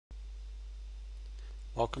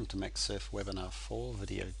Welcome to MAXSURF Webinar 4,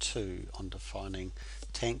 Video 2 on defining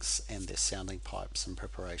tanks and their sounding pipes in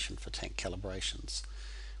preparation for tank calibrations.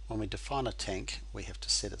 When we define a tank, we have to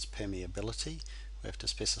set its permeability, we have to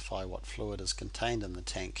specify what fluid is contained in the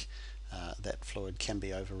tank. That fluid can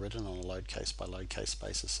be overridden on a load case by load case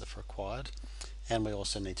basis if required, and we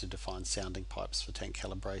also need to define sounding pipes for tank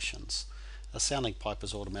calibrations. A sounding pipe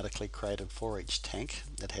is automatically created for each tank.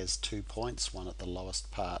 It has 2 points, one at the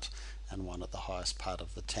lowest part and one at the highest part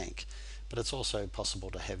of the tank. But it's also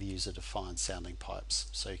possible to have user-defined sounding pipes.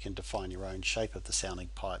 So you can define your own shape of the sounding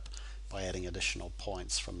pipe by adding additional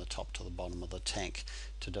points from the top to the bottom of the tank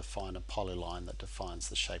to define a polyline that defines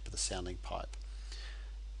the shape of the sounding pipe.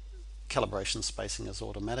 Calibration spacing is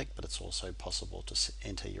automatic, but it's also possible to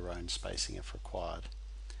enter your own spacing if required.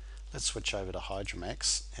 Let's switch over to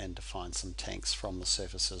Hydromax and define some tanks from the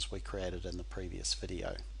surfaces we created in the previous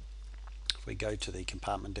video. If we go to the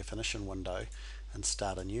compartment definition window and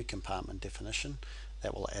start a new compartment definition,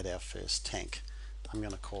 that will add our first tank. I'm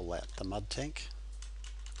going to call that the mud tank,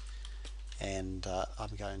 and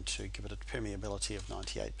I'm going to give it a permeability of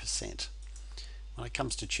 98%. When it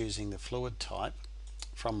comes to choosing the fluid type,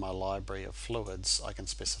 from my library of fluids I can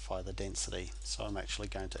specify the density, so I'm actually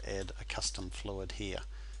going to add a custom fluid here.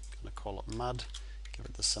 I'm going to call it mud, give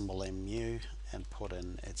it the symbol MU and put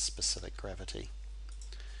in its specific gravity.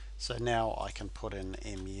 So now I can put in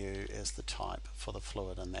MU as the type for the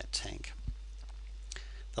fluid in that tank.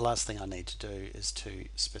 The last thing I need to do is to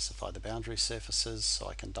specify the boundary surfaces, so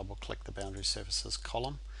I can double click the boundary surfaces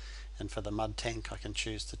column, and for the mud tank I can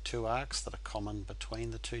choose the 2 arcs that are common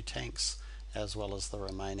between the 2 tanks, as well as the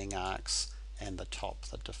remaining arcs and the top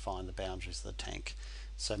that define the boundaries of the tank.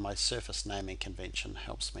 So my surface naming convention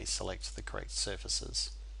helps me select the correct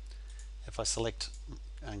surfaces. If I select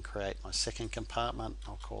and create my second compartment,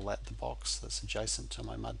 I'll call that the box that's adjacent to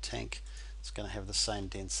my mud tank. It's going to have the same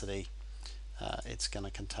density. It's going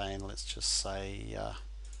to contain, let's just say,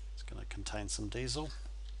 it's going to contain some diesel,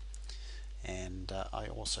 and I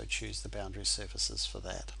also choose the boundary surfaces for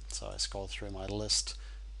that. So I scroll through my list,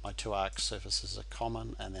 my 2 arc surfaces are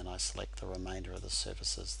common, and then I select the remainder of the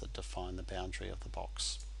surfaces that define the boundary of the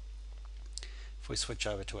box. If we switch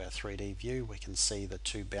over to our 3D view, we can see the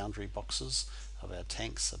 2 boundary boxes of our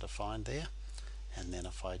tanks are defined there, and then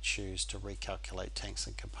if I choose to recalculate tanks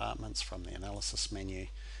and compartments from the analysis menu,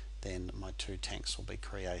 then my 2 tanks will be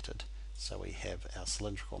created. So we have our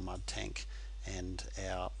cylindrical mud tank and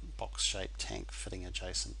our box shaped tank fitting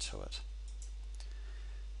adjacent to it.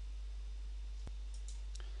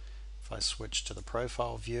 If I switch to the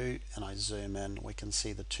profile view and I zoom in, we can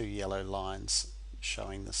see the 2 yellow lines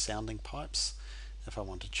showing the sounding pipes. If I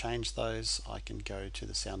want to change those, I can go to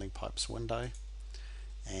the sounding pipes window,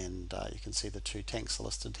 and you can see the 2 tanks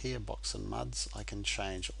listed here, box and muds. I can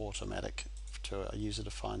change automatic to a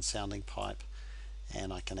user-defined sounding pipe,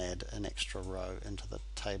 and I can add an extra row into the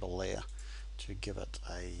table there to give it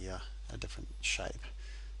a different shape.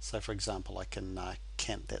 So for example, I can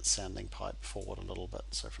cant that sounding pipe forward a little bit,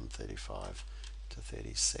 so from 35 to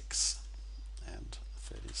 36 and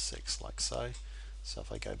 36 like so. So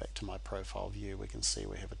if I go back to my profile view, we can see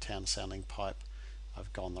we have a town sounding pipe.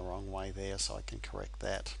 I've gone the wrong way there, so I can correct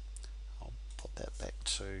that. I'll put that back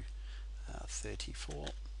to 34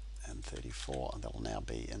 and 34, and that will now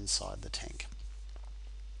be inside the tank.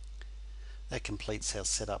 That completes our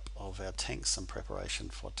setup of our tanks in preparation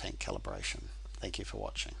for tank calibration. Thank you for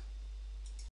watching.